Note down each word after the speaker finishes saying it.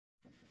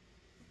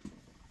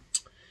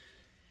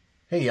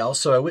Hey y'all,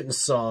 so I went and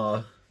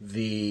saw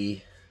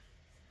the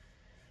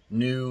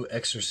new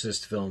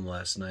Exorcist film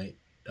last night.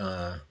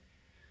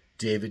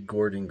 David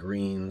Gordon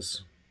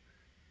Green's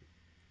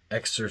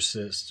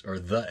Exorcist, or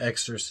The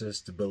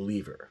Exorcist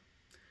Believer.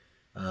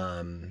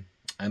 I'm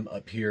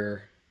up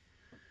here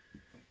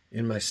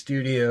in my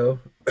studio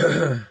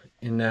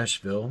in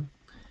Nashville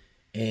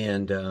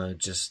and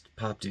just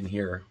popped in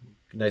here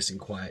nice and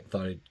quiet.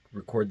 Thought I'd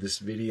record this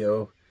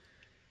video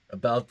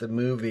about the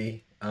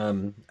movie.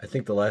 I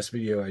think the last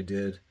video I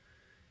did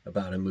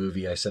about a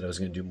movie, I said I was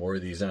going to do more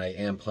of these, and I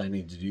am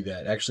planning to do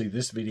that. Actually,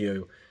 this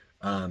video,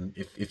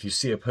 if you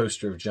see a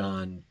poster of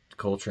John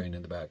Coltrane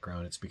in the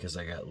background, it's because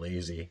I got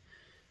lazy.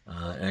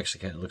 It actually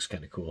kind of looks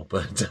kind of cool,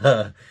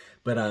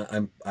 but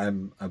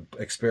I'm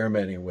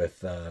experimenting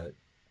with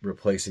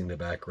replacing the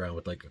background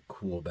with like a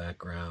cool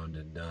background,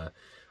 and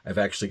I've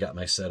actually got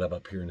my setup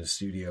up here in the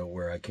studio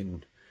where I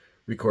can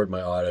record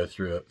my audio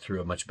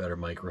through a much better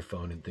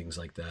microphone and things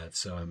like that.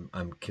 So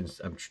I'm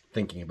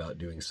thinking about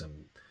doing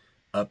some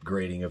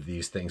upgrading of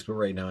these things, but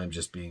right now I'm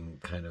just being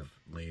kind of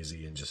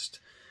lazy and just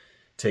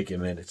taking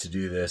a minute to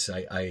do this.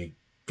 I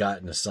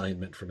got an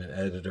assignment from an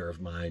editor of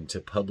mine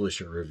to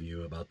publish a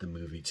review about the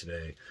movie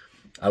today.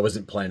 I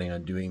wasn't planning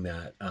on doing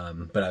that,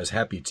 but I was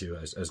happy to.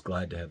 I was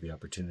glad to have the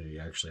opportunity.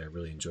 Actually, I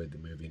really enjoyed the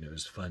movie, and it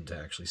was fun to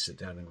actually sit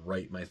down and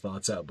write my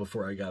thoughts out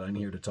before I got on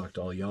here to talk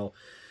to all y'all.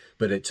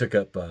 But it took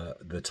up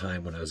the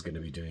time when I was going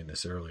to be doing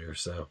this earlier,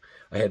 so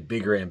I had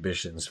bigger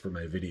ambitions for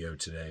my video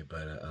today,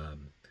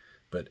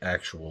 but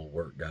actual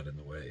work got in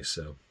the way,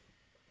 so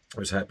I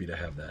was happy to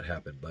have that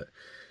happen. But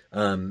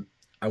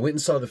I went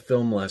and saw the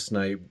film last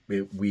night.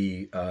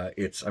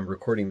 I'm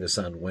recording this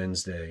on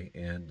Wednesday,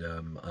 and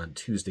on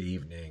Tuesday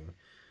evening,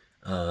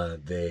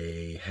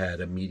 they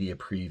had a media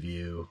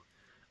preview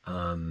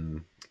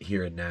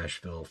here in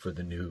Nashville for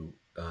the new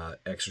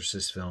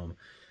Exorcist film.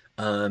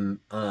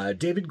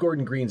 David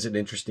Gordon Green's an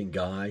interesting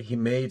guy. He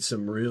made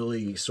some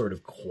really sort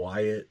of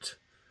quiet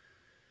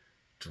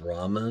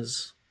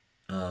dramas.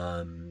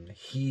 I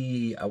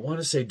want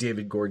to say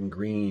David Gordon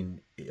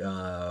Green,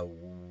 I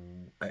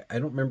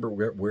don't remember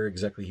where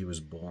exactly he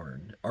was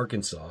born,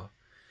 Arkansas.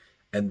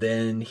 And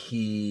then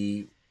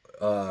he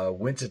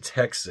went to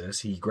Texas.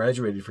 He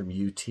graduated from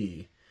UT.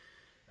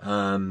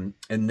 And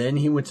then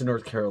he went to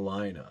North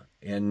Carolina.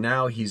 And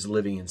now he's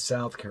living in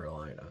South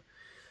Carolina.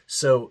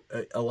 So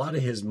a lot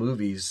of his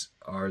movies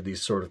are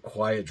these sort of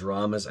quiet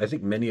dramas. I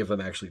think many of them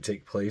actually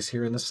take place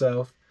here in the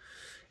South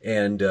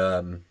and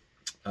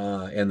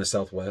the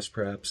Southwest,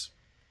 perhaps.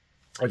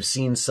 I've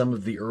seen some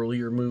of the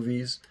earlier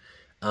movies.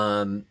 He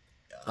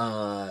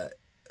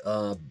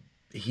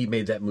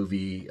made that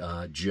movie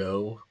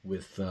Joe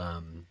with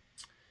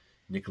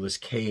Nicolas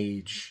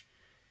Cage.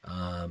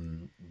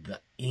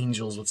 The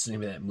Angels, what's the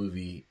name of that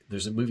movie?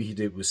 There's a movie he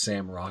did with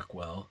Sam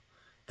Rockwell.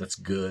 That's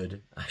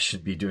good. I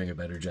should be doing a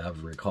better job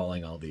of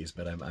recalling all these,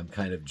 but I'm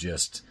kind of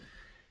just,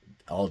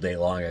 all day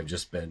long, I've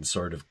just been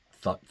sort of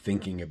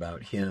thinking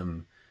about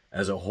him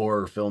as a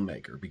horror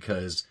filmmaker,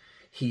 because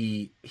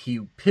he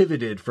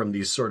pivoted from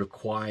these sort of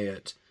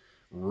quiet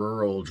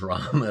rural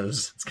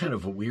dramas. It's kind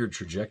of a weird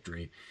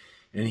trajectory,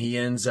 and he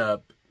ends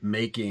up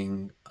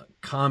making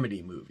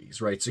comedy movies,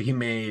 right? So he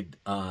made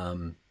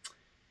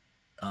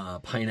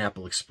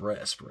Pineapple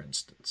Express, for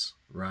instance,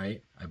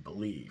 right? I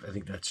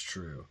think that's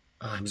true.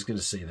 I'm just going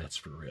to say that's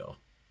for real.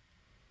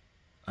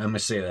 I'm going to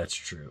say that's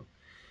true.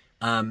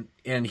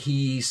 And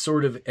he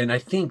sort of, and I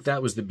think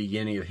that was the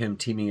beginning of him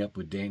teaming up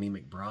with Danny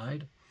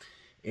McBride.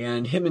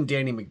 And him and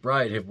Danny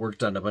McBride have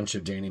worked on a bunch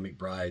of Danny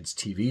McBride's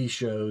TV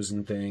shows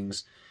and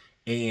things.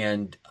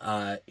 And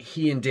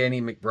he and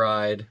Danny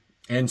McBride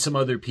and some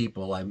other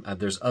people,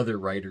 there's other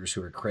writers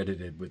who are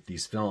credited with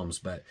these films,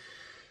 but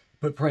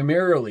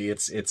primarily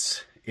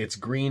it's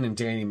Green and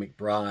Danny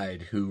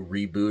McBride who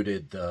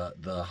rebooted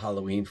the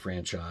Halloween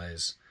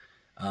franchise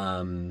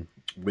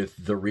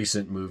with the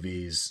recent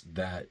movies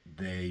that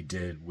they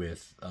did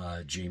with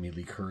Jamie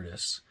Lee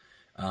Curtis.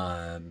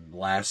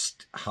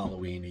 Last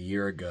Halloween a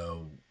year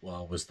ago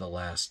was the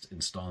last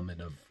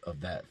installment of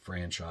that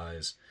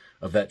franchise,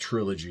 of that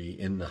trilogy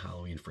in the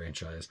Halloween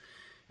franchise.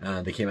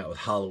 They came out with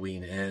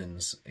Halloween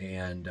Ends,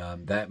 and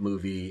that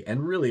movie,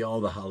 and really all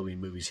the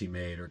Halloween movies he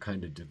made, are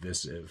kind of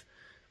divisive.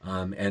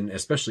 And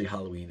especially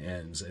Halloween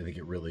Ends, I think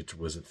it really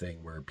was a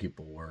thing where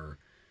people were,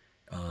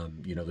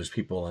 there's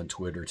people on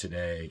Twitter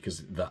today,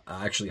 because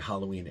actually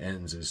Halloween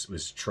Ends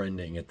was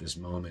trending at this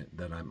moment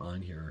that I'm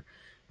on here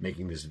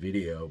making this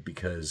video,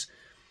 because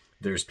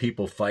there's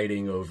people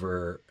fighting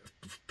over,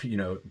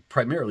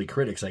 primarily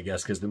critics, I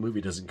guess, because the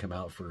movie doesn't come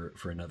out for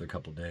another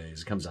couple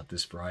days. It comes out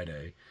this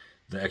Friday,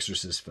 the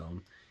Exorcist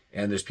film.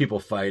 And there's people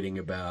fighting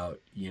about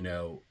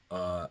the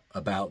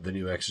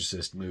new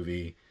Exorcist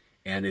movie.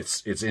 And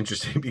it's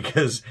interesting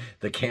because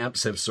the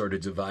camps have sort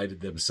of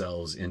divided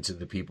themselves into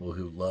the people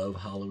who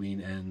love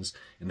Halloween Ends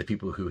and the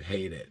people who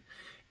hate it.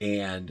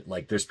 And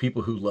like, there's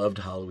people who loved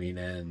Halloween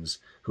Ends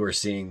who are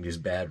seeing these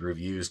bad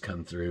reviews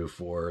come through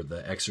for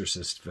the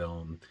Exorcist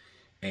film,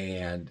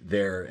 and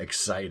they're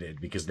excited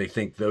because they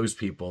think those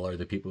people are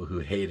the people who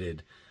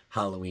hated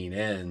Halloween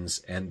Ends,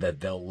 and that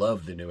they'll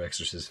love the new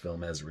Exorcist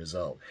film as a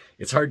result.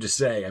 It's hard to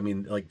say. I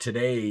mean, like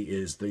today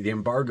is the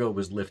embargo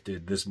was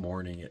lifted this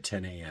morning at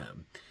 10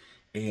 a.m.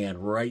 And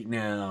right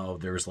now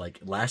there's like,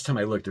 last time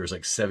I looked, there was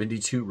like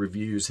 72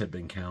 reviews had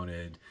been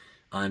counted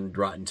on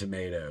Rotten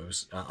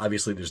Tomatoes.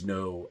 Obviously there's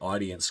no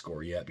audience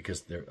score yet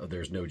because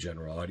there's no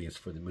general audience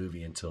for the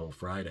movie until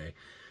Friday.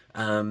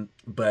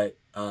 But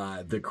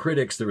the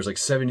critics, there was like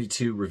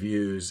 72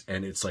 reviews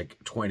and it's like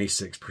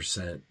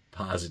 26%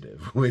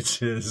 positive,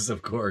 which is,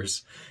 of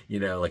course, you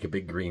know, like a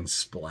big green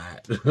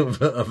splat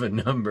of a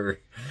number.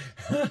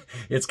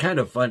 It's kind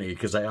of funny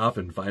because I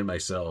often find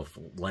myself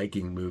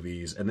liking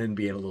movies and then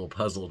being a little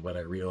puzzled when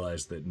I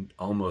realize that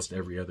almost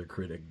every other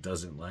critic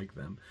doesn't like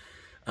them.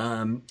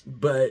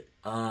 But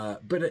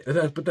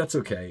that's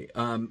okay.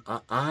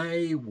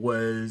 I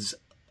was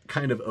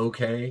kind of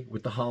okay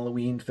with the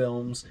Halloween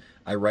films.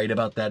 I write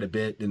about that a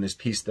bit in this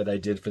piece that I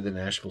did for the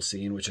Nashville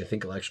Scene, which I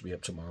think will actually be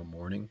up tomorrow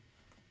morning.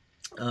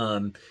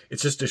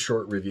 It's just a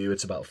short review.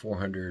 It's about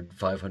 400,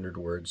 500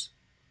 words.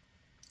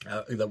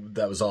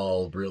 That was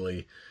all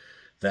really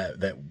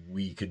that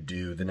we could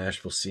do. The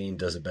Nashville Scene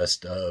does a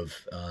best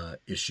of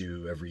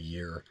issue every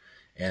year,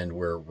 and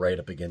we're right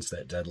up against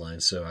that deadline.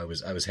 So I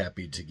was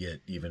happy to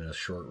get even a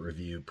short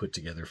review put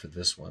together for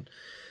this one.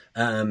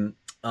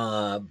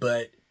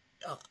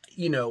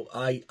 You know,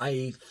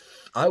 I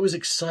was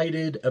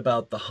excited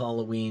about the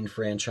Halloween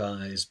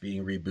franchise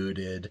being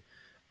rebooted,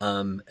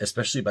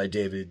 especially by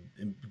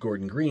David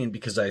Gordon Green,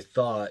 because I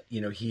thought, you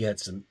know,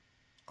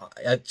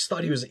 I just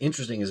thought he was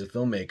interesting as a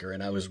filmmaker,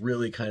 and I was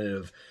really kind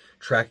of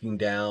tracking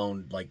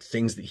down like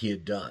things that he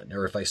had done,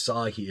 or if I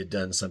saw he had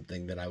done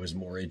something, then I was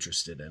more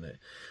interested in it.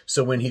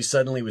 So when he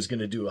suddenly was going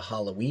to do a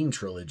Halloween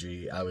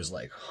trilogy, I was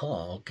like,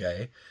 huh,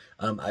 okay.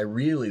 I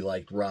really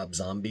liked Rob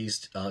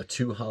Zombie's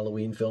 2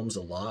 Halloween films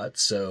a lot.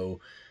 So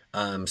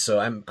I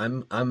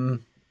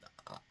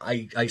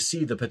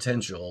see the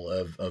potential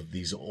of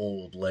these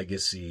old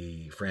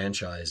legacy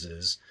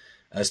franchises,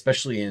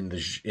 especially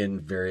in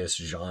various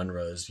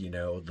genres. You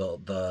know,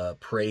 the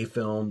Prey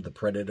film, the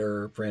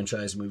Predator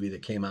franchise movie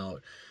that came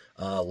out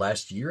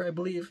last year, I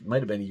believe. It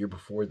might have been a year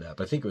before that,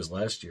 but I think it was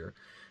last year.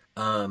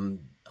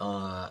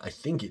 I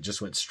think it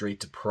just went straight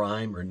to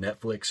Prime or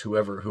Netflix,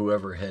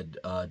 whoever had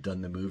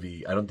done the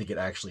movie. I don't think it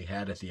actually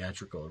had a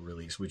theatrical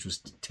release, which was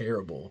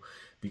terrible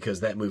because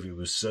that movie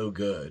was so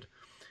good.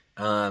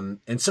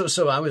 And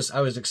so I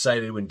was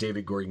excited when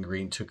David Gordon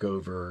Green took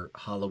over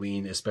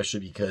Halloween,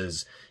 especially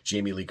because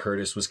Jamie Lee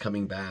Curtis was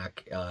coming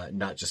back,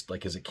 not just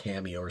like as a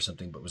cameo or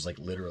something, but was like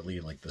literally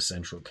like the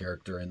central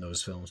character in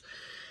those films.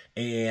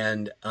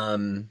 And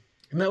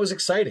that was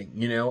exciting,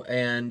 you know,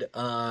 and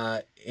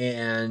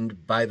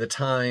by the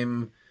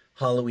time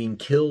Halloween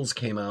Kills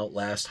came out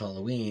last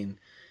Halloween,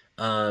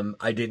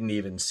 I didn't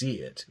even see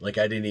it. Like,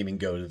 I didn't even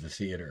go to the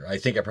theater. I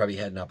think I probably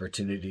had an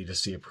opportunity to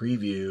see a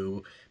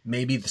preview.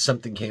 Maybe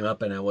something came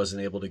up and I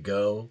wasn't able to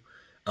go.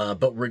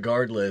 But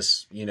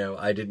regardless, you know,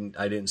 I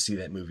didn't see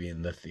that movie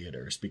in the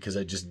theaters because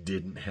I just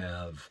didn't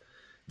have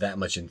that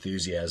much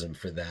enthusiasm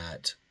for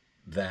that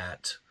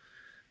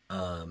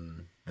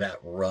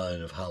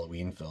run of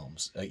Halloween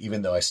films.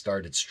 Even though I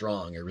started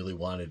strong, I really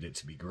wanted it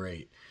to be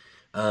great.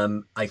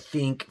 I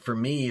think for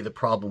me, the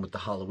problem with the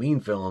Halloween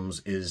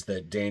films is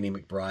that Danny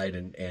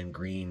McBride and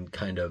Green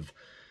kind of,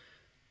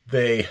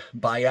 I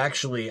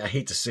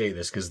hate to say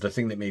this because the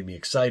thing that made me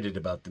excited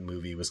about the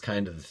movie was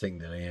kind of the thing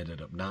that I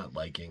ended up not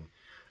liking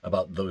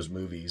about those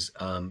movies.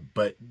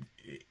 But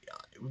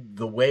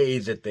the way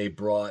that they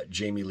brought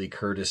Jamie Lee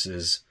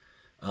Curtis's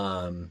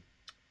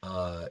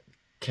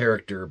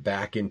character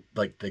back in,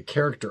 like the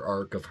character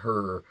arc of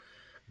her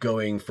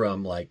going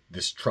from like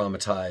this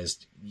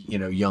traumatized, you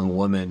know, young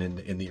woman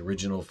in the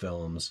original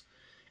films,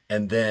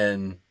 and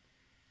then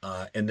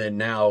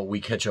now we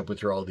catch up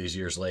with her all these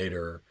years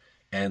later,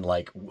 and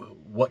like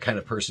what kind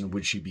of person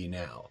would she be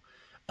now?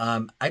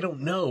 I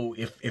don't know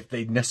if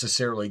they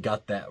necessarily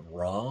got that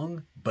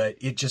wrong, but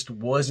it just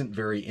wasn't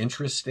very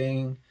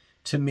interesting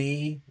to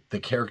me, the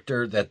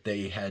character that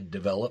they had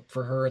developed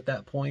for her at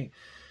that point.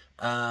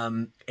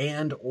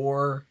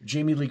 Or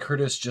Jamie Lee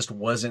Curtis just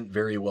wasn't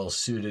very well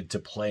suited to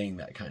playing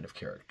that kind of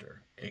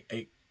character.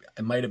 It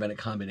might have been a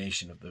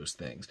combination of those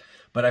things,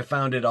 but I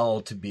found it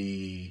all to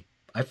be,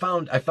 I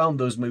found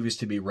those movies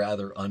to be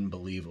rather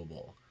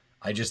unbelievable.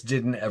 I just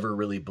didn't ever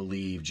really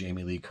believe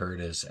Jamie Lee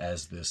Curtis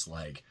as this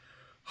like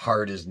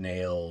hard as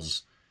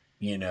nails,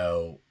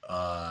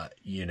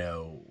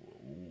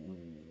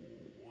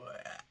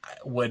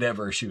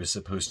 whatever she was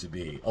supposed to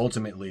be.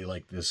 Ultimately,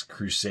 like this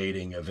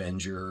crusading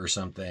Avenger or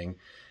something.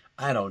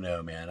 I don't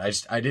know, man.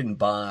 I didn't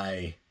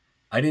buy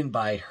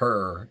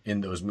her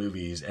in those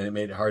movies, and it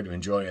made it hard to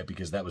enjoy it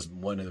because that was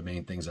one of the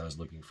main things I was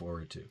looking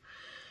forward to.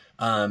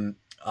 And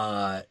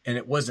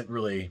it wasn't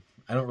really,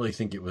 I don't really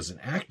think it was an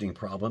acting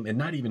problem, and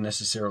not even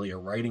necessarily a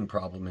writing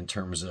problem in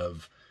terms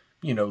of,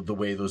 you know, the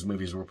way those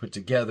movies were put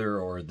together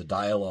or the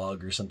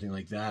dialogue or something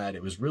like that.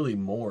 It was really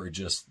more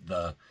just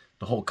the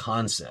whole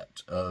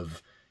concept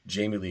of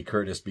Jamie Lee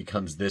Curtis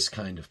becomes this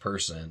kind of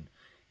person,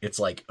 it's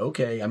like,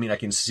 okay, I mean, I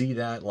can see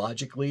that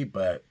logically,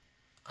 but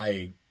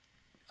I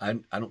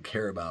don't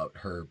care about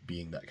her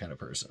being that kind of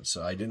person.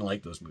 So I didn't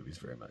like those movies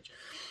very much.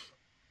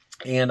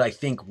 And I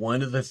think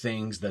one of the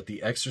things that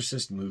the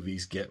Exorcist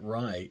movies get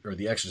right, or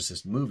the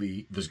Exorcist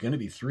movie, there's going to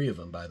be 3 of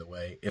them, by the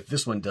way. If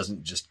this one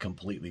doesn't just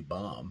completely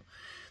bomb,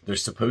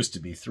 there's supposed to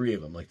be 3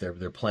 of them. Like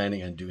they're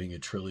planning on doing a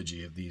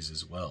trilogy of these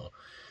as well.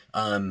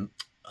 But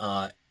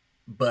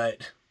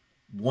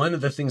one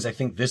of the things I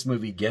think this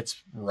movie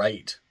gets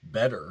right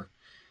better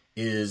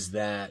is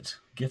that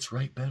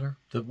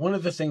one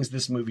of the things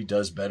this movie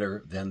does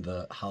better than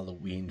the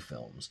Halloween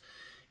films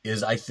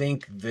is I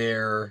think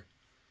their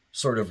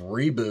sort of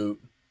reboot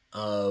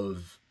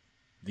of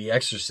The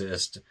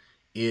Exorcist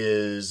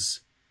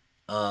is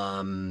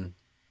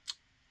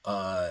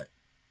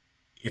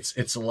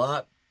it's a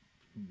lot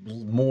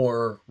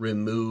more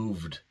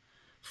removed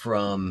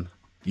from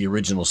the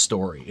original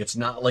story. It's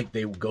not like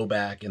they go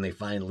back and they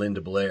find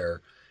Linda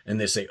Blair and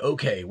they say,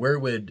 okay, where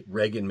would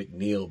Regan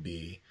McNeil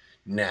be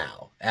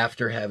now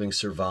after having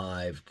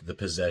survived the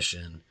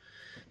possession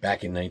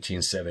back in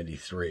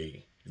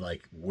 1973?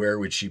 Like, where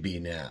would she be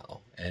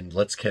now? And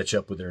let's catch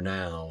up with her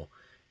now,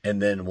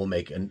 and then we'll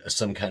make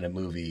some kind of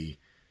movie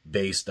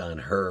based on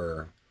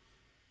her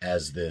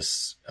as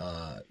this,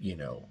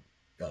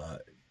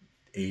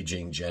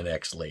 aging Gen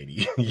X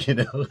lady.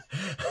 I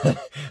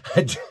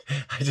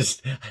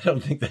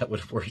don't think that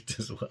would have worked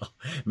as well.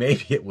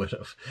 Maybe it would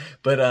have,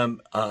 but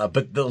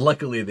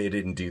luckily they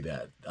didn't do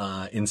that.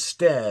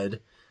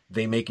 Instead,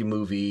 they make a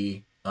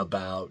movie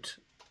about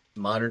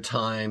modern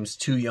times,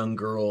 2 young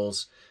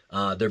girls.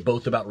 They're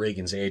both about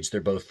Reagan's age.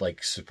 They're both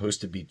like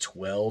supposed to be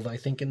 12, I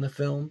think, in the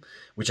film,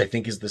 which I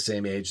think is the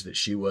same age that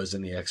she was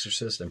in The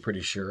Exorcist. I'm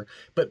pretty sure.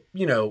 But,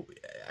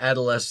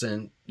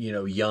 adolescent,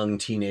 young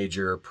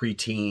teenager,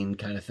 preteen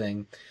kind of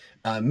thing.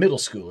 Middle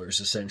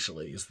schoolers,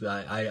 essentially.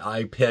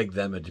 I pegged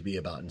them to be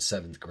about in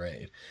 7th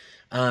grade.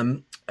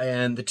 And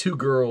the 2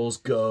 girls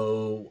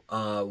go,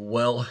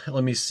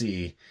 let me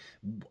see.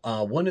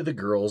 One of the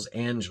girls,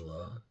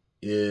 Angela,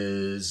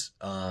 lives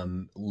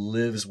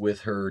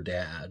with her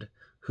dad,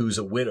 who's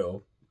a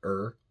widower,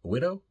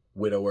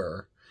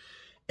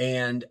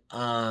 and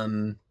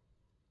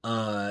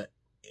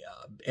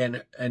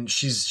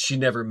she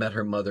never met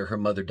her mother. Her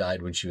mother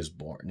died when she was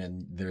born,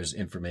 and there's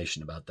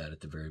information about that at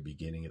the very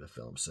beginning of the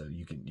film, so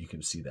you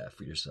can see that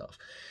for yourself.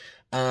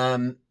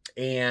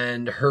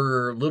 And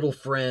her little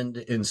friend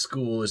in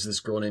school is this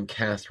girl named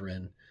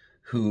Catherine,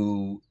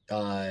 who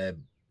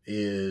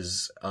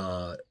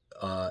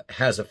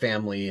has a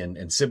family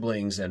and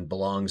siblings and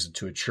belongs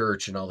to a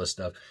church and all this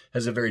stuff,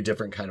 has a very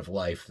different kind of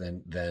life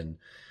than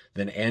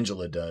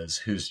Angela does,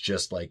 who's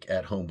just like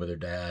at home with her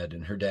dad,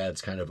 and her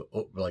dad's kind of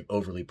like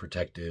overly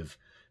protective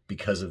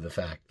because of the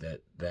fact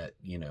that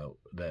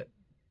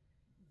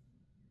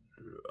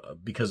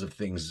because of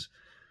things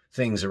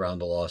around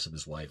the loss of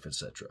his wife,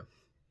 etc.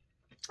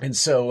 And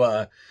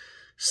so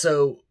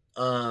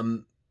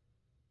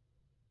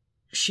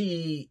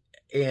she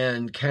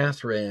and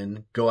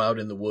Catherine go out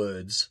in the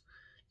woods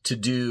to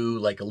do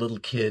like a little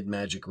kid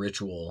magic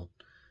ritual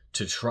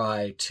to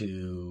try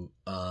to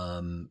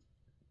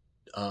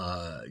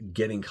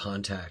get in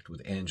contact with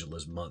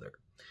Angela's mother.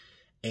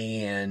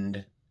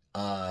 And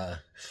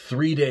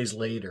 3 days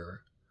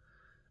later,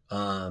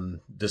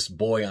 this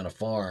boy on a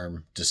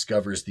farm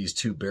discovers these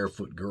 2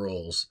 barefoot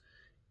girls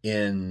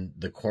in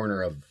the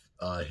corner of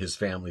his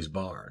family's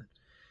barn.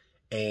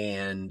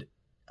 And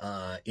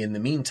in the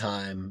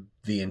meantime,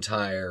 the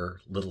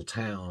entire little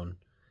town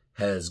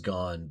has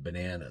gone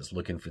bananas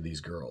looking for these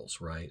girls,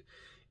 right?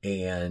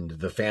 And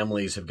the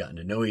families have gotten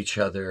to know each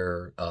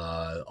other.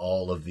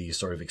 All of the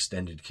sort of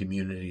extended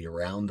community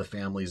around the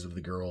families of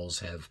the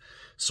girls have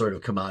sort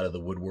of come out of the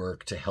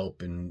woodwork to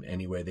help in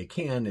any way they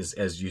can,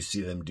 as you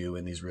see them do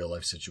in these real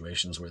life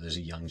situations where there's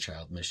a young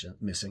child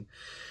missing.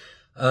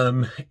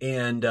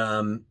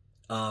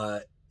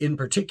 In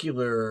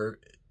particular,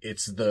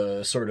 it's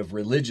the sort of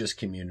religious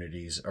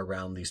communities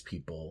around these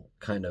people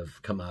kind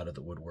of come out of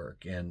the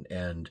woodwork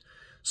and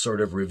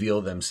sort of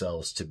reveal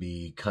themselves to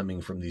be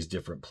coming from these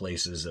different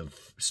places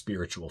of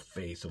spiritual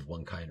faith of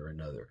one kind or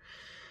another.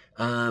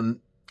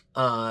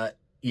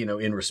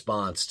 In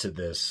response to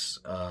this,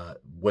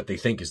 what they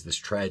think is this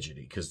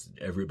tragedy, because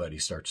everybody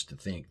starts to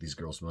think these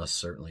girls must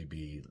certainly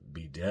be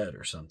dead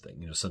or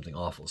something, something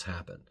awful has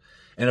happened.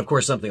 And of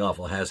course, something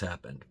awful has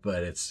happened,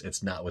 but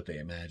it's not what they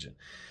imagine.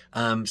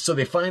 So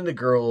they find the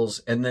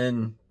girls, and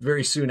then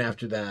very soon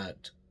after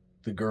that,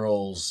 the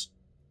girls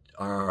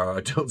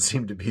don't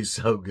seem to be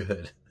so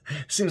good.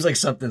 Seems like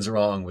something's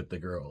wrong with the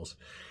girls.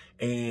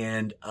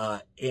 And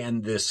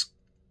this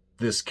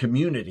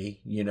community,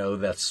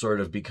 that's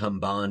sort of become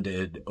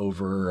bonded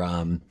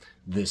over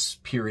this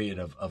period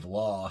of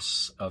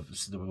loss of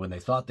when they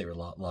thought they were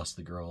lost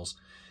the girls.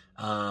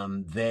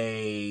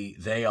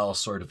 They all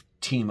sort of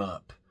team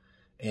up,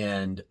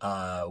 and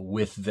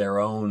with their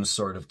own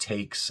sort of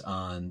takes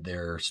on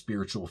their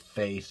spiritual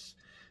faith,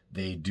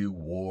 they do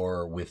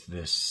war with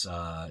this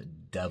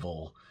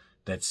devil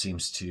that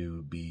seems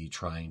to be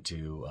trying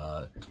to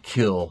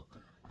kill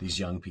these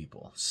young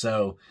people.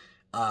 So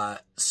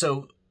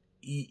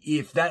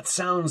if that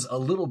sounds a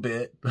little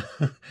bit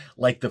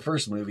like the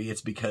first movie,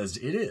 it's because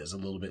it is a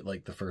little bit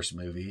like the first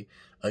movie.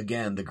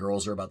 Again, the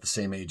girls are about the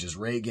same age as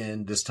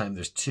Reagan. This time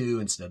there's 2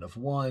 instead of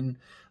 1.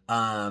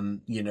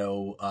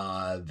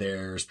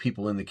 There's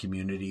people in the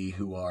community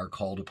who are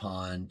called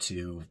upon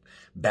to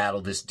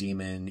battle this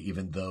demon,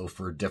 even though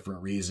for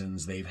different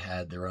reasons they've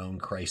had their own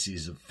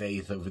crises of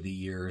faith over the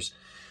years.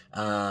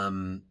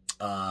 All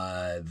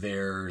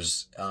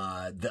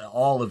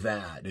of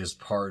that is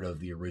part of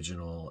the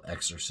original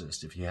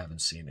Exorcist, if you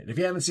haven't seen it. If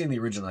you haven't seen the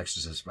original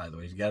Exorcist, by the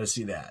way, you got to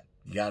see that.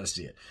 You got to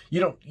see it.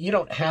 You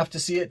don't have to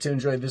see it to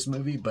enjoy this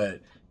movie,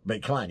 but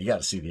come on, you got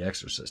to see The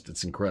Exorcist.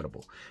 It's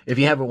incredible. If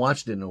you haven't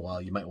watched it in a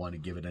while, you might want to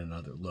give it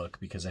another look,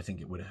 because I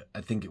think it would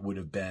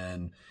have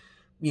been,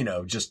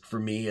 just for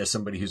me as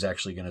somebody who's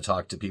actually going to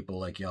talk to people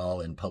like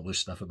y'all and publish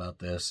stuff about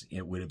this,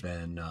 it would have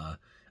been a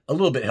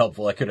little bit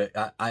helpful.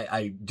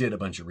 I did a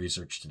bunch of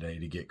research today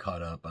to get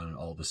caught up on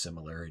all the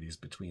similarities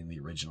between the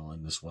original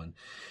and this one.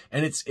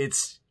 And it's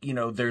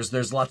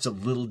there's lots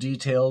of little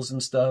details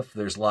and stuff.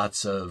 There's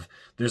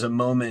a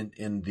moment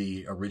in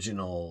the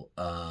original,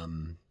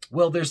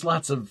 there's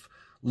lots of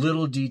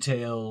little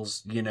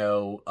details,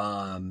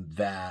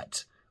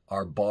 that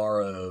are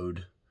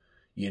borrowed,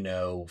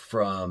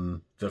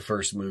 from the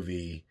first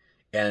movie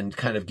and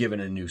kind of given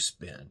a new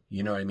spin.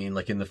 You know what I mean?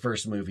 Like in the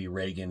first movie,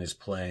 Reagan is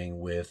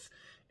playing with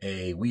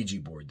a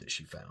Ouija board that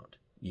she found,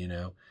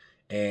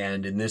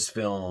 and in this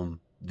film,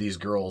 these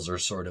girls are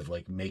sort of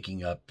like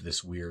making up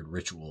this weird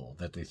ritual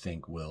that they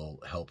think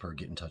will help her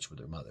get in touch with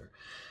her mother,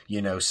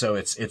 so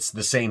it's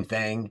the same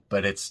thing,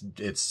 but it's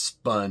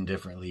spun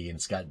differently, and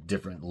it's got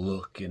different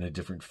look and a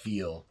different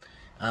feel.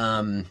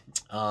 And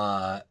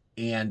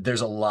there's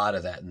a lot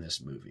of that in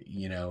this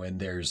movie, and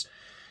there's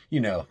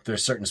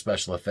certain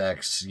special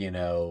effects,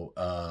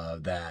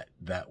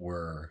 that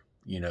were,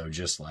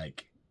 just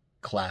like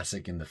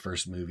classic in the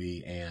first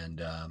movie,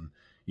 and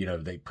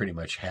they pretty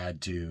much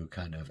had to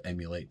kind of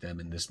emulate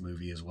them in this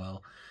movie as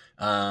well.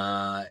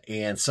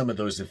 And some of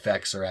those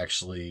effects are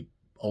actually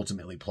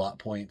ultimately plot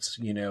points,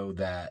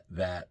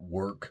 that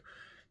work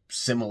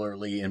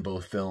similarly in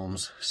both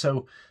films.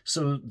 So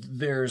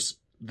there's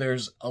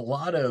a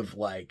lot of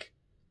like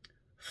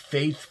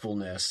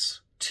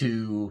faithfulness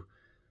to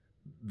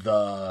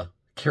the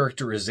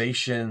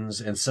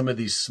characterizations and some of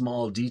these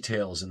small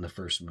details in the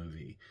first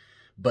movie.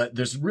 But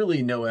there's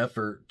really no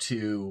effort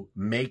to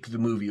make the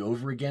movie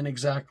over again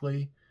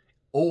exactly,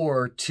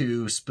 or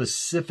to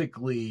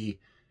specifically,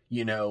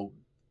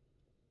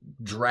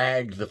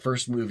 drag the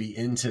first movie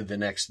into the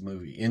next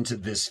movie, into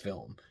this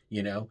film.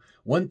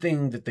 One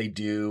thing that they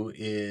do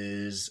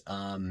is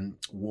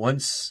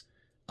once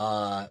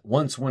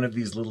one of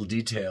these little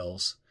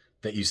details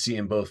that you see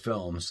in both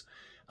films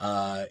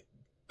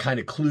kind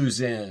of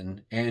clues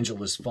in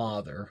Angela's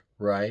father,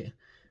 right?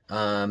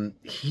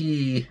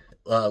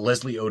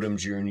 Leslie Odom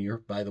Jr.,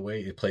 by the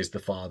way, it plays the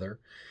father.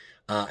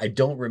 I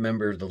don't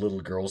remember the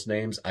little girls'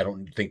 names. I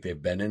don't think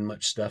they've been in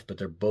much stuff, but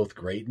they're both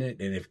great in it.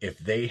 And if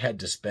they had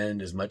to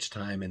spend as much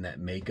time in that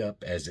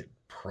makeup as it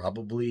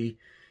probably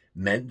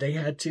meant they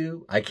had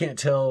to, I can't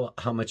tell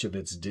how much of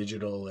it's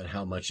digital and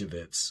how much of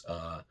it's,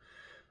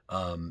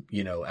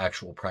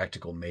 actual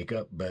practical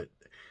makeup. But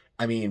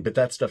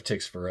that stuff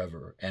takes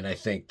forever. And I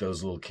think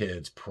those little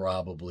kids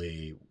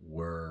probably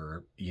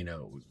were,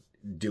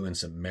 doing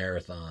some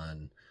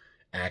marathon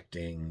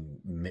acting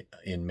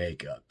in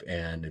makeup,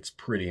 and it's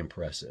pretty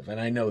impressive. And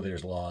I know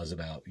there's laws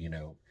about,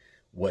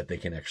 what they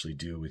can actually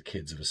do with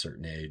kids of a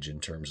certain age in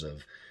terms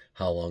of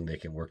how long they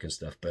can work and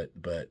stuff, but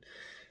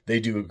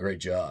they do a great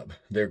job.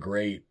 They're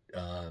great.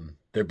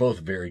 They're both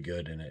very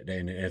good in it.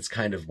 And it's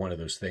kind of one of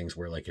those things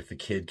where, like, if the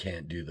kid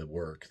can't do the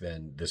work,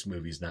 then this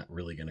movie's not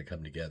really going to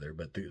come together.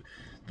 But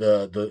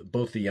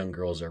both the young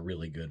girls are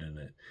really good in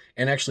it.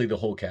 And actually the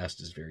whole cast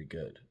is very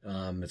good.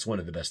 It's one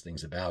of the best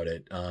things about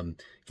it.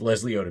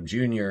 Leslie Odom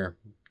Jr.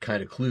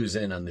 kind of clues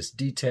in on this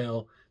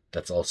detail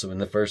that's also in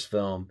the first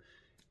film.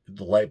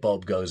 The light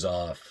bulb goes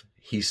off.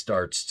 He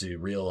starts to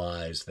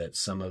realize that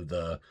some of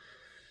the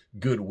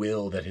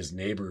goodwill that his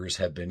neighbors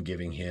have been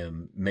giving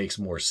him makes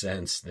more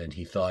sense than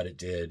he thought it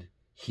did.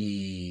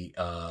 He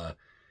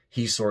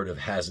sort of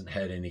hasn't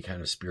had any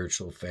kind of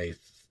spiritual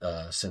faith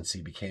since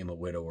he became a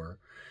widower.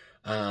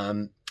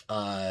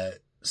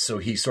 So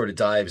he sort of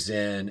dives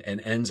in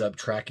and ends up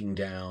tracking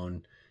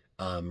down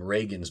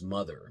Reagan's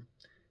mother,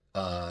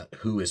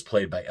 who is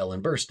played by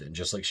Ellen Burstyn,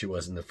 just like she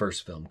was in the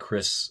first film.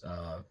 Chris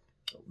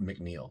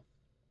McNeil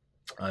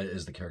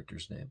is the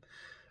character's name.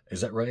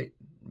 Is that right?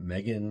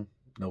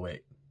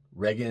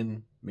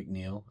 Regan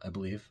McNeil, I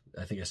believe.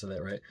 I think I said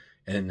that right.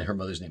 And her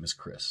mother's name is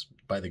Chris,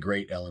 by the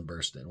great Ellen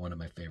Burstyn, one of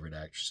my favorite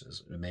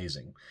actresses.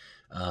 Amazing.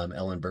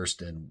 Ellen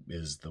Burstyn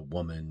is the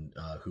woman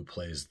who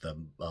plays the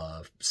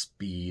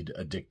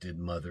speed-addicted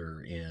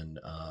mother in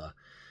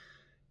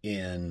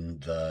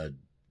the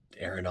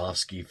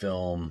Aronofsky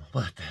film.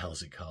 What the hell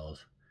is it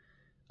called?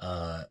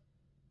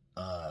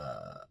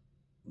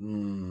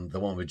 the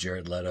one with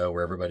Jared Leto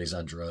where everybody's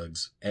on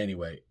drugs.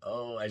 Anyway,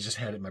 oh, I just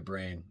had it in my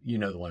brain. You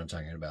know the one I'm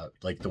talking about.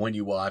 Like the one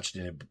you watched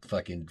and it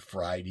fucking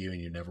fried you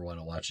and you never want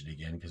to watch it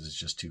again because it's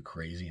just too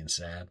crazy and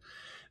sad.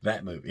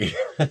 That movie.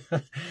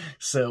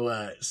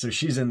 So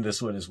she's in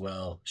this one as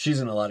well. She's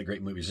in a lot of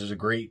great movies. There's a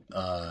great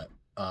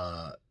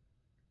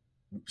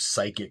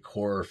psychic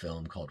horror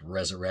film called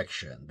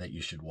Resurrection that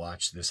you should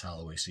watch this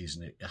holiday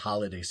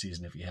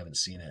season if you haven't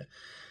seen it.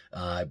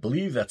 I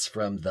believe that's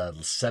from the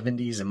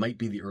 70s. It might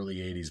be the early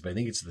 80s, but I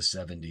think it's the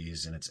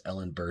 70s, and it's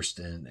Ellen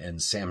Burstyn,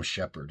 and Sam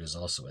Shepard is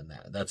also in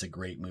that. That's a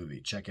great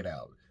movie. Check it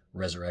out,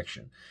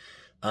 Resurrection.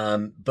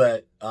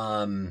 But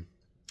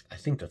I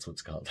think that's what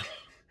it's called.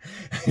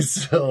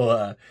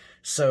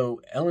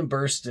 So Ellen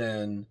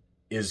Burstyn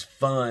is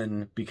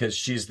fun because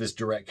she's this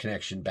direct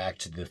connection back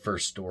to the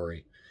first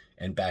story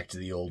and back to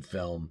the old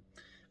film.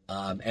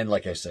 And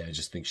like I say, I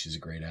just think she's a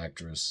great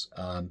actress.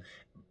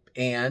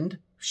 And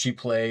she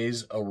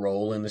plays a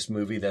role in this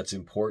movie that's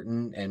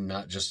important and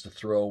not just a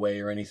throwaway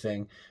or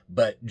anything.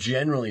 But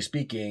generally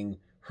speaking,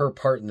 her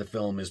part in the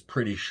film is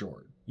pretty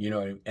short, you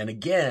know. And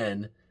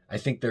again, I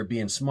think they're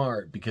being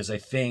smart because I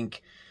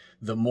think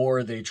the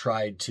more they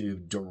tried to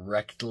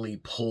directly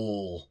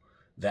pull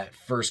that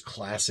first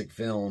classic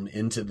film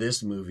into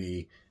this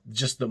movie,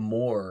 just the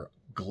more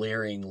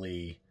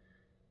glaringly,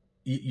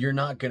 you're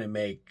not going to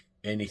make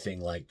anything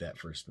like that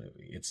first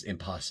movie. It's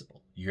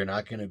impossible. You're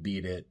not going to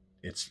beat it.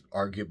 It's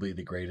arguably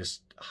the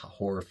greatest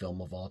horror film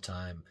of all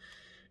time.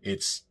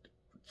 It's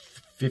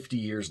 50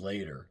 years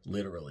later,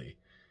 literally.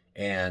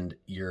 And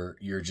you're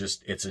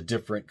just, it's a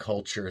different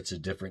culture. It's a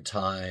different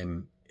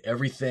time.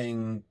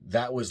 Everything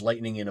that was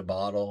lightning in a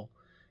bottle,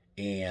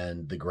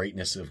 and the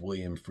greatness of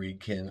William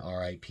Friedkin,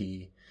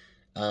 R.I.P.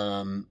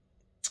 And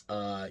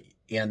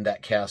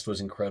that cast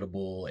was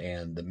incredible,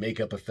 and the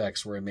makeup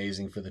effects were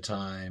amazing for the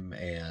time,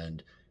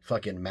 and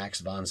fucking Max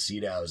von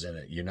Sydow's in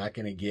it. You're not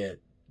going to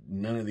get,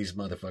 none of these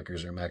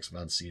motherfuckers are Max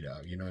von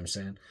Sydow. You know what I'm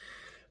saying?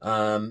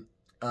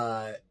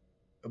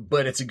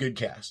 But it's a good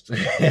cast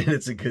and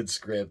it's a good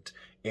script,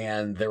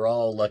 and they're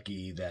all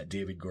lucky that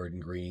David Gordon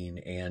Green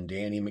and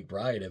Danny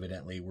McBride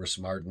evidently were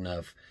smart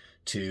enough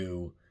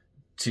to,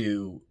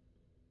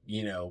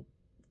 you know,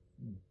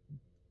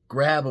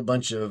 grab a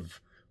bunch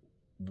of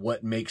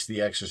what makes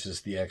The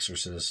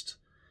Exorcist,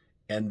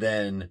 and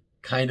then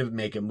kind of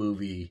make a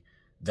movie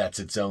that's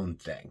its own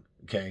thing.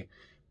 Okay.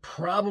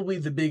 Probably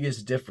the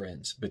biggest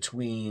difference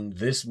between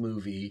this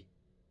movie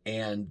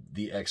and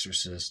The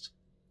Exorcist,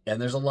 and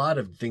there's a lot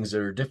of things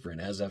that are different,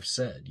 as I've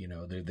said, you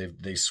know,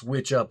 they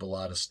switch up a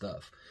lot of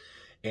stuff,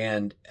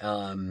 and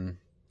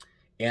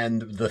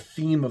the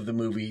theme of the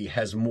movie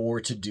has more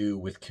to do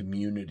with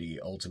community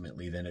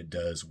ultimately than it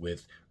does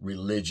with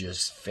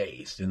religious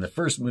faith. And the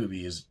first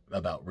movie is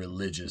about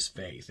religious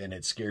faith, and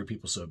it scared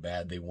people so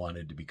bad they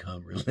wanted to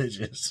become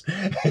religious.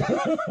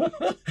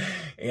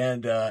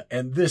 And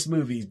this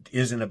movie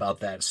isn't about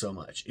that so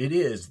much. It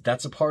is,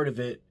 that's a part of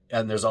it.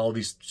 And there's all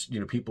these,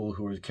 you know, people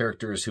who are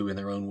characters who in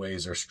their own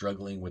ways are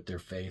struggling with their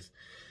faith.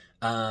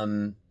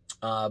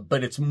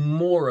 But it's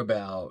more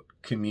about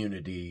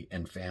community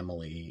and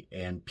family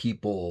and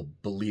people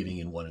believing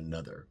in one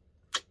another.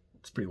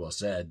 It's pretty well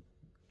said.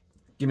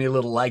 Give me a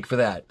little like for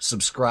that.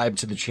 Subscribe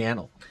to the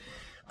channel.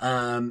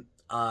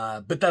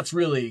 But that's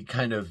really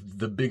kind of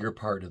the bigger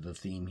part of the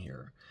theme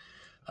here.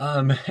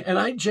 And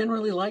I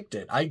generally liked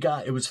it.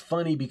 It was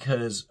funny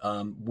because,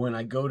 when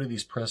I go to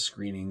these press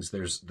screenings,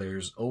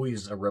 there's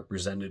always a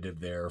representative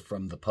there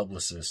from the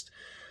publicist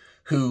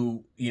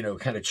who, you know,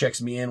 kind of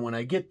checks me in when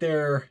I get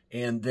there.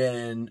 And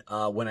then,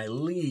 when I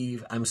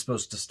leave, I'm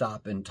supposed to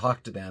stop and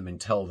talk to them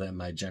and tell them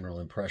my general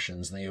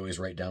impressions. And they always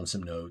write down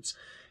some notes,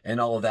 and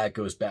all of that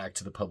goes back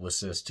to the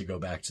publicist to go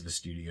back to the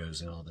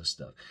studios and all this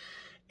stuff.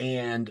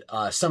 And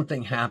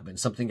something happened.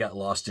 Something got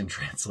lost in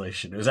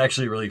translation. It was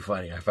actually really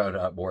funny. I found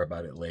out more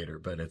about it later,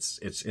 but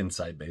it's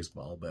inside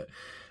baseball. But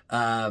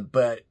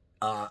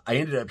I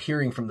ended up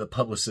hearing from the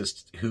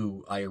publicist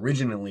who I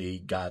originally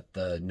got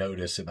the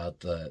notice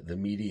about the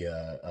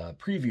media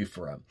preview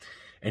from.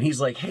 And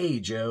he's like, "Hey,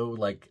 Joe,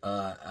 like,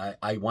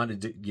 I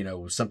wanted to, you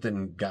know,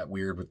 something got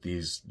weird with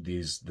these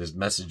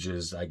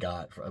messages I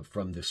got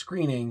from the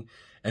screening.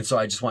 And so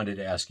I just wanted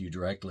to ask you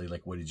directly,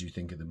 like, what did you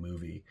think of the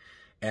movie?"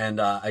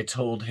 And I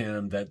told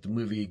him that the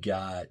movie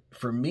got,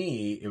 for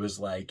me, it was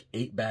like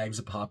 8 bags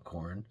of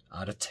popcorn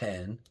out of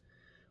 10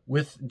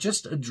 with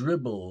just a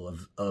dribble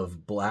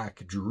of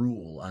black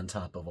drool on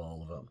top of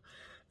all of them.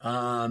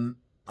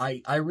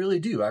 I really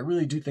do. I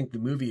really do think the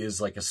movie is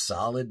like a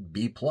solid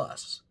B+,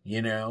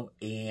 you know?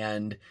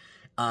 And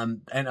I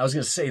was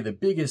going to say the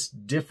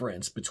biggest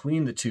difference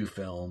between the two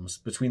films,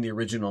 between the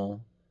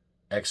original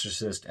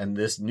Exorcist and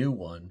this new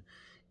one,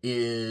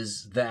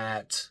 is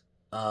that,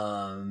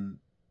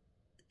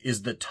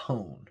 is the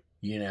tone,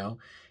 you know?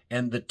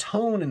 And the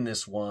tone in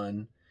this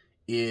one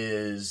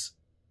is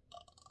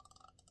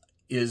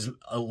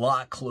a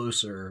lot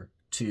closer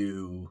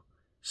to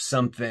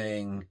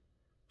something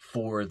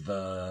for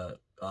the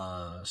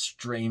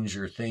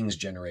Stranger Things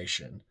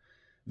generation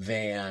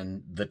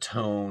than the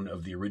tone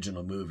of the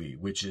original movie,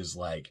 which is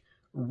like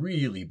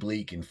really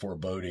bleak and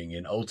foreboding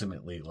and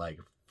ultimately like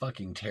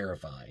fucking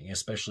terrifying,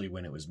 especially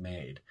when it was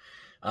made.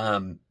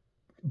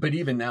 But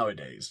even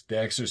nowadays, The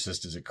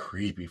Exorcist is a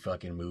creepy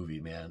fucking movie,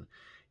 man.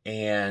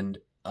 And,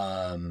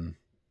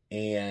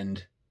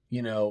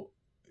 you know,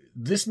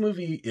 this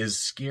movie is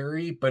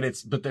scary, but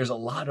there's a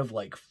lot of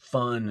like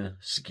fun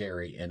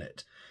scary in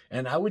it.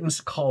 And I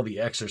wouldn't call The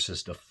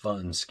Exorcist a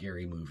fun,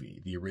 scary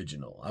movie, the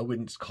original. I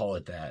wouldn't call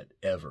it that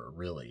ever,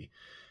 really.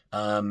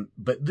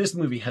 But this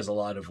movie has a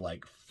lot of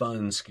like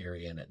fun,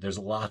 scary in it. There's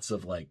lots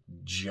of like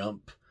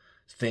jump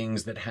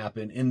things that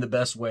happen in the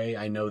best way.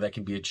 I know that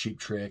can be a cheap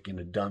trick and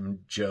a dumb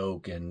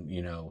joke and,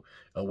 you know,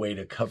 a way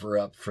to cover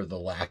up for the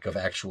lack of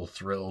actual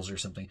thrills or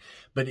something.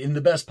 But in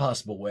the best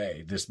possible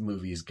way, this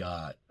movie's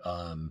got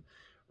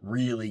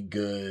really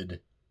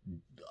good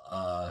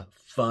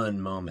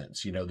fun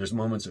moments. You know, there's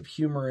moments of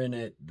humor in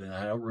it.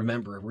 I don't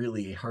remember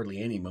really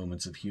hardly any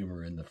moments of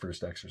humor in the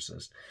first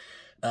Exorcist.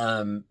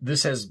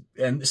 This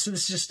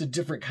is just a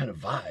different kind of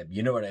vibe.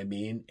 You know what I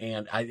mean?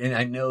 And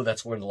I know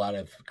that's what a lot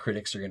of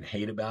critics are going to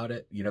hate about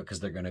it, you know, because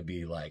they're going to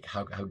be like,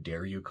 how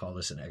dare you call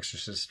this an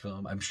Exorcist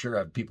film? I'm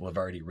sure people have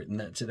already written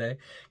that today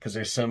because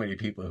there's so many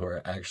people who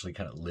are actually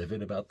kind of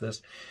livid about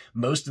this.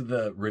 Most of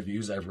the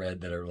reviews I've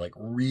read that are like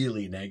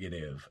really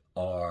negative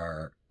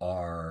are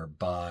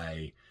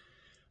by,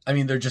 I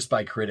mean, they're just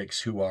by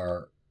critics who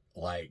are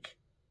like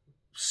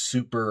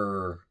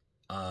super,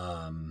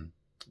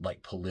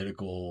 like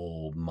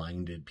political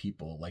minded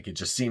people. Like it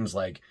just seems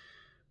like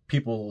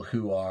people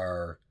who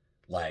are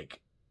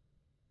like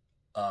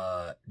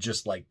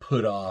just like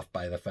put off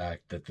by the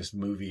fact that this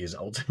movie is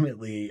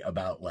ultimately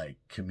about like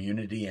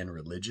community and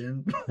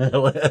religion.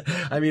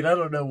 I mean, I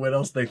don't know what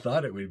else they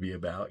thought it would be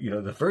about. You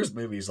know, the first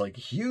movie is like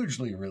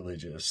hugely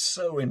religious,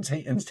 so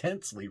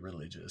intensely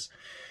religious.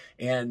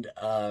 And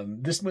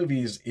this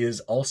movie is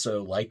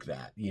also like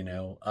that, you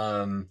know.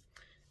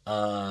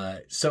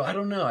 So I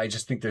don't know. I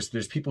just think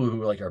there's people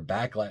who like are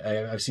backlash.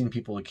 I've seen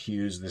people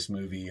accuse this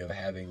movie of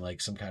having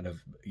like some kind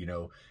of, you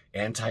know,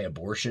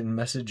 anti-abortion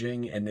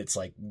messaging, and it's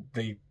like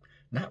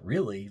not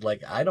really.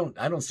 Like I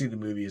don't see the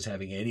movie as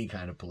having any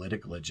kind of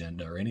political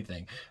agenda or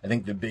anything. I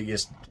think the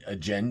biggest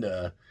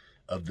agenda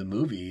of the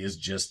movie is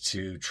just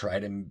to try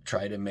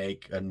to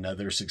make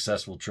another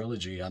successful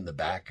trilogy on the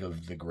back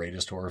of the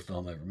greatest horror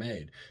film ever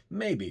made.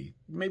 Maybe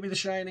The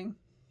Shining.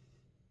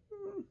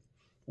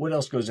 What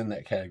else goes in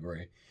that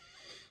category?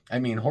 I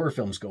mean, horror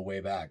films go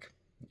way back.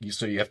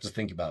 So you have to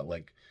think about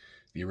like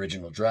the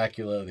original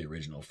Dracula, the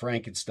original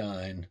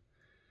Frankenstein.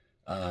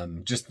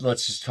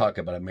 Let's just talk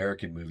about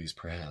American movies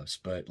perhaps.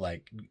 But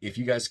like, if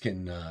you guys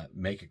can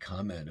make a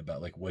comment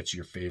about like, what's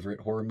your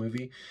favorite horror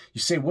movie?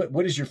 You say,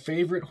 what is your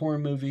favorite horror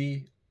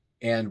movie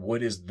and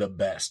what is the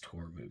best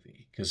horror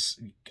movie? Because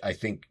I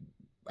think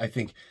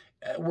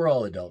we're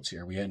all adults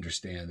here. We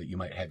understand that you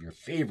might have your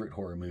favorite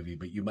horror movie,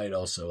 but you might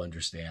also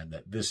understand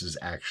that this is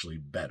actually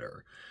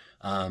better.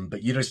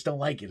 But you just don't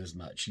like it as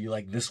much. You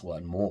like this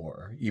one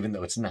more, even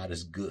though it's not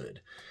as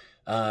good.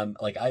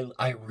 Like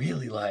I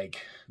really like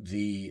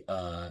the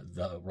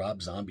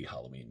Rob Zombie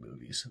Halloween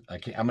movies. I'm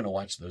going to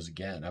watch those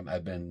again.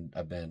 I've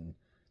been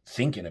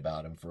thinking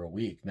about them for a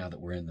week now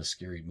that we're in the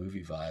scary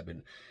movie vibe.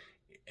 And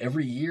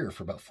every year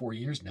for about 4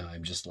 years now,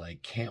 I'm just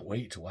like, can't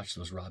wait to watch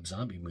those Rob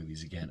Zombie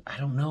movies again. I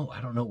don't know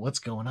what's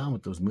going on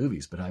with those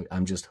movies, but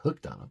I'm just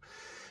hooked on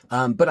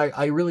them. But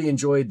I really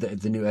enjoyed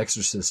the new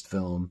Exorcist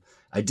film.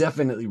 I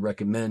definitely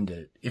recommend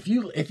it. If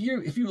you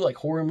like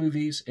horror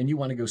movies and you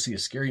want to go see a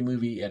scary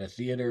movie at a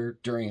theater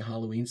during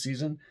Halloween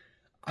season,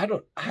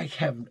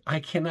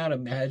 I cannot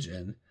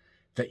imagine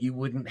that you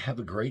wouldn't have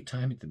a great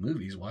time at the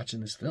movies watching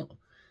this film.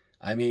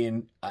 I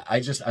mean,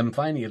 I'm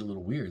finding it a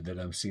little weird that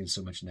I'm seeing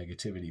so much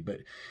negativity,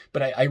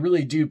 but I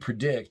really do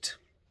predict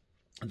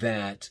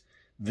that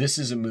this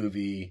is a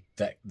movie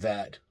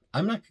that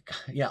I'm not,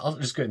 yeah, I'll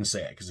just go ahead and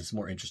say it because it's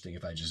more interesting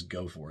if I just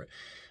go for it.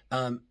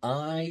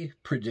 I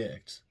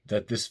predict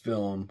that this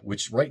film,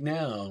 which right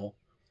now,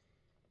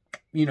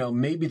 you know,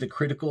 maybe the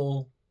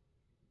critical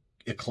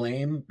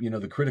acclaim, you know,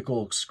 the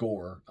critical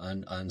score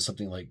on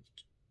something like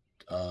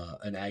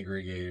an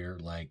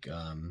aggregator like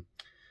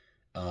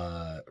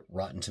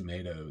Rotten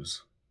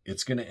Tomatoes,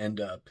 it's going to end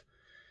up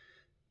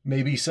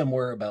maybe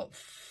somewhere about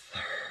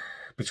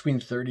between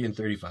 30 and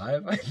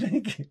 35, I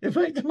think.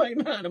 It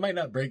might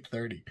not break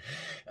 30.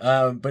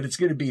 But it's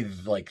going to be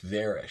like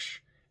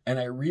there-ish. And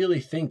I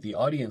really think the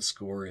audience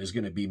score is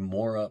going to be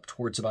more up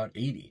towards about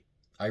 80.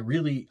 I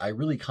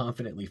really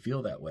confidently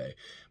feel that way.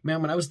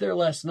 Man, when I was there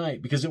last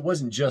night, because it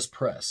wasn't just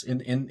press.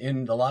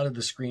 In a lot of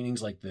the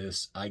screenings like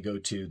this I go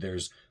to,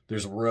 there's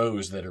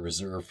rows that are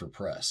reserved for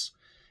press.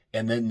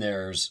 And then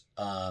there's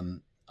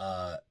the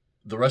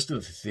rest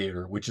of the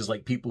theater, which is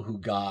like people who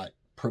got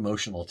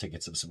promotional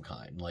tickets of some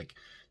kind, like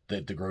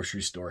the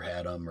grocery store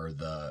had them, or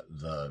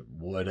the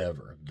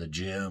whatever, the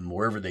gym,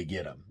 wherever they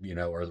get them, you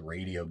know, or the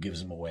radio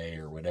gives them away,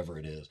 or whatever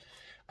it is.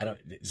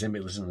 Does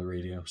anybody listen to the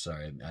radio?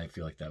 Sorry, I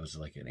feel like that was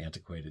like an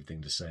antiquated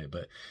thing to say,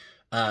 but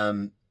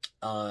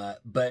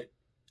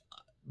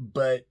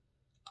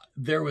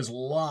there was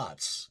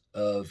lots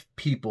of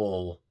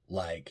people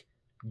like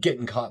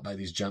getting caught by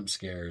these jump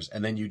scares,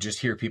 and then you just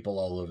hear people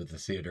all over the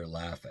theater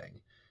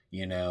laughing,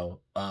 you know,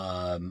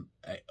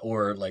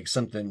 or like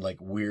something like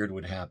weird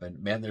would happen.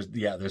 Man,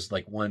 there's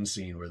like one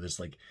scene where there's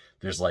like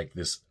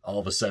this, all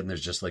of a sudden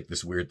there's just like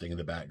this weird thing in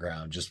the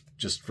background,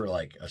 just for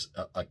like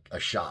a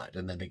shot,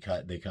 and then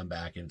they come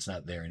back and it's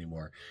not there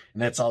anymore,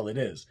 and that's all it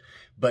is.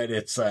 But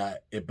it's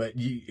like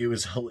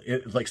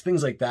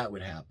things like that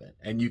would happen,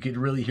 and you could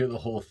really hear the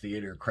whole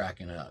theater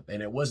cracking up,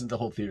 and it wasn't the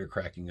whole theater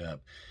cracking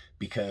up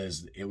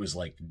because it was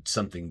like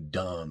something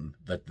dumb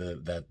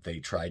that they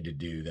tried to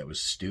do that was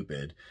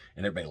stupid,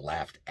 and everybody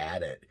laughed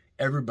at it.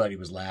 Everybody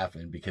was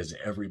laughing because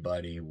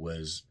everybody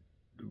was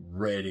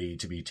ready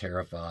to be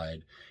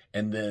terrified,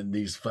 and then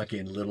these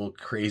fucking little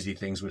crazy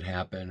things would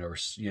happen, or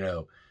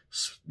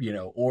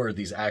or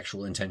these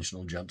actual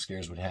intentional jump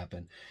scares would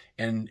happen,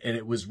 and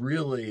it was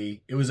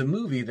a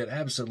movie that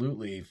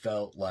absolutely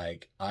felt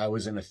like I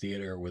was in a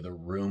theater with a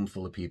room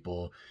full of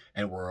people,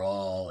 and we're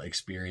all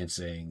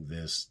experiencing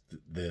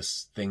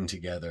this thing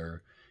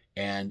together.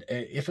 And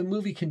if a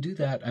movie can do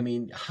that, I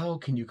mean, how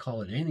can you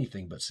call it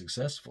anything but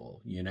successful?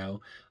 You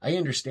know, I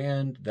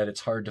understand that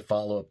it's hard to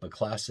follow up a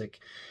classic.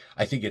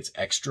 I think it's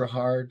extra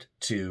hard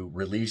to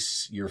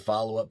release your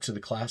follow-up to the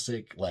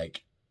classic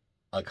like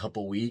a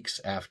couple weeks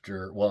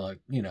after, well,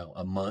 you know,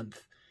 a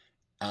month,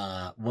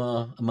 a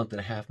month and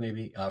a half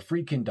maybe.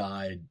 Friedkin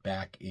died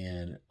back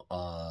in,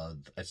 I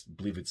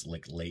believe it's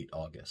like late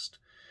August.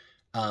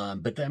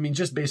 But I mean,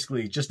 just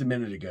a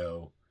minute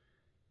ago,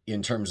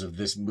 in terms of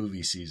this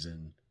movie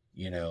season,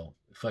 you know,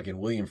 fucking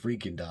William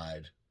Friedkin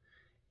died,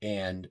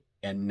 and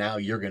now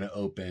you're going to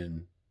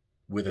open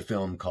with a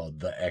film called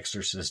The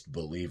Exorcist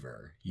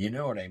Believer. You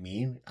know what I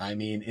mean? I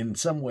mean, in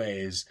some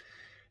ways,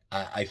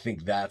 I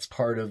think that's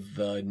part of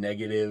the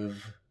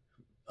negative,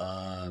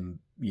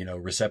 you know,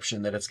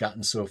 reception that it's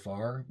gotten so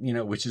far, you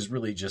know, which is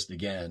really just,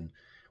 again,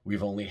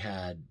 we've only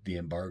had the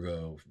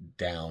embargo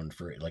down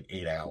for like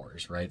 8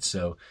 hours, right?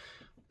 So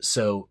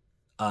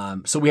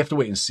we have to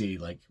wait and see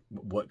like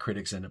what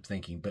critics end up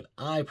thinking. But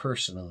I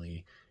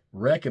personally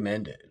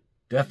recommend it.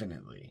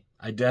 Definitely.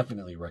 I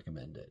definitely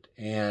recommend it.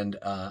 And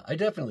I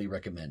definitely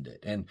recommend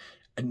it. And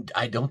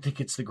I don't think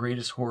it's the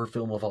greatest horror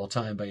film of all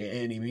time by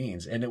any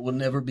means. And it will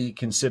never be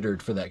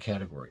considered for that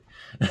category.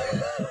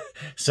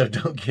 So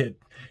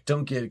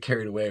don't get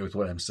carried away with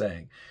what I'm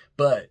saying.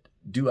 But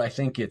do I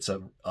think it's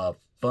a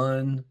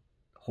fun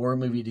horror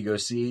movie to go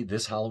see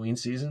this Halloween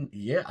season?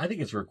 Yeah, I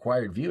think it's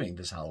required viewing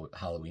this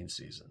Halloween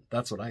season.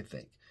 That's what I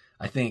think.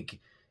 I think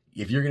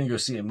if you're going to go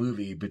see a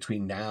movie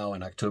between now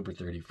and October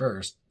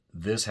 31st,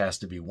 this has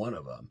to be one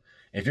of them.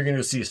 If you're going to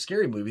go see a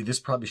scary movie, this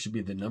probably should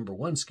be the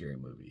 're scary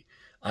movie.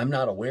 I'm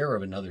not aware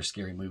of another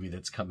scary movie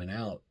that's coming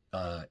out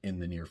in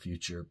the near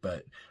future,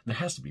 but there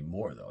has to be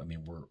more though. I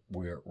mean,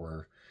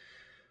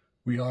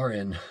 we are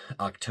in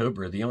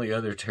October. The only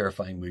other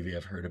terrifying movie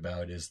I've heard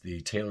about is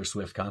the Taylor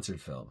Swift concert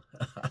film.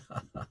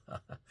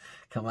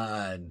 Come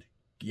on.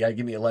 Yeah,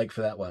 give me a like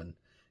for that one.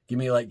 Give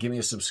me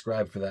a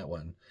subscribe for that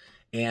one.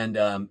 And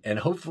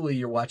hopefully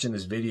you're watching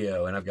this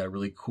video and I've got a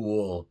really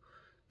cool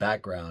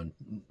background.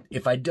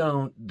 If I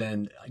don't,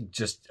 then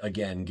just,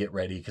 again, get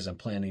ready because I'm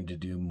planning to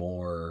do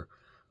more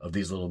of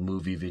these little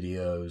movie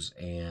videos,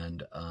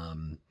 and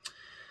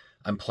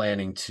I'm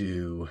planning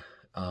to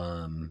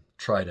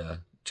try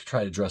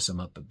to dress them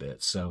up a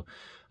bit. So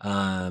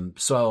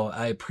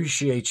I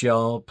appreciate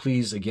y'all.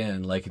 Please,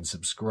 again, like and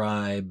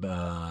subscribe.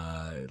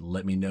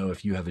 Let me know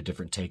if you have a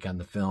different take on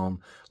the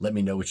film. Let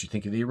me know what you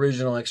think of the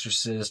original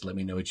Exorcist. Let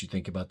me know what you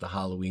think about the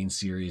Halloween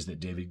series that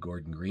David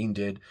Gordon Green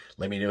did.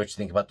 Let me know what you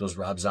think about those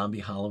Rob Zombie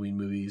Halloween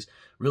movies.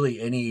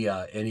 Really,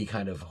 any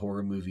kind of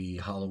horror movie,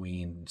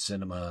 Halloween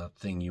cinema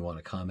thing you want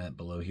to comment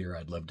below here.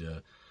 I'd love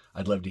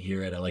to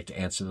hear it. I like to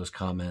answer those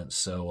comments.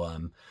 So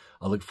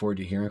I look forward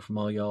to hearing from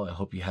all y'all. I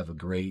hope you have a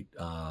great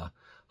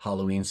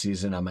Halloween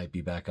season. I might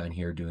be back on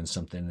here doing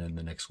something in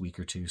the next week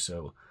or two,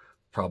 so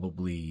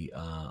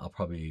I'll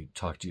probably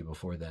talk to you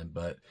before then.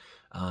 But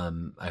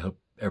I hope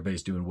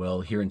everybody's doing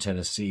well. Here in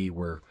Tennessee,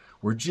 we're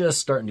just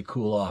starting to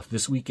cool off.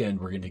 This weekend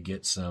we're going to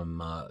get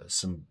some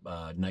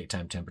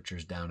nighttime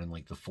temperatures down in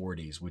like the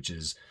 40s, which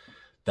is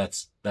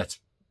that's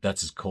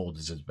as cold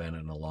as it's been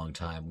in a long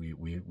time.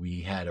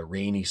 We had a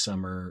rainy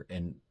summer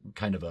and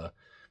kind of a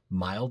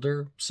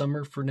milder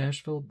summer for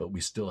Nashville, but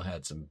we still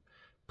had some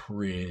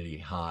pretty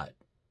hot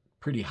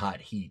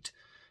heat,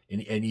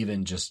 and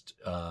even just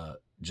a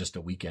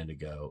weekend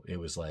ago it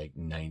was like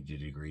 90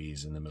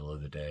 degrees in the middle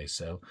of the day.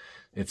 So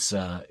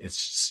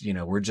it's you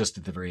know, we're just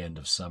at the very end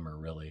of summer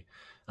really.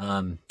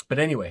 But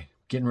anyway,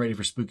 getting ready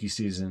for spooky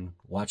season.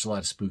 Watch a lot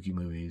of spooky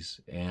movies,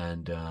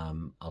 and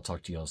I'll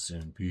talk to y'all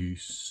soon.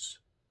 Peace.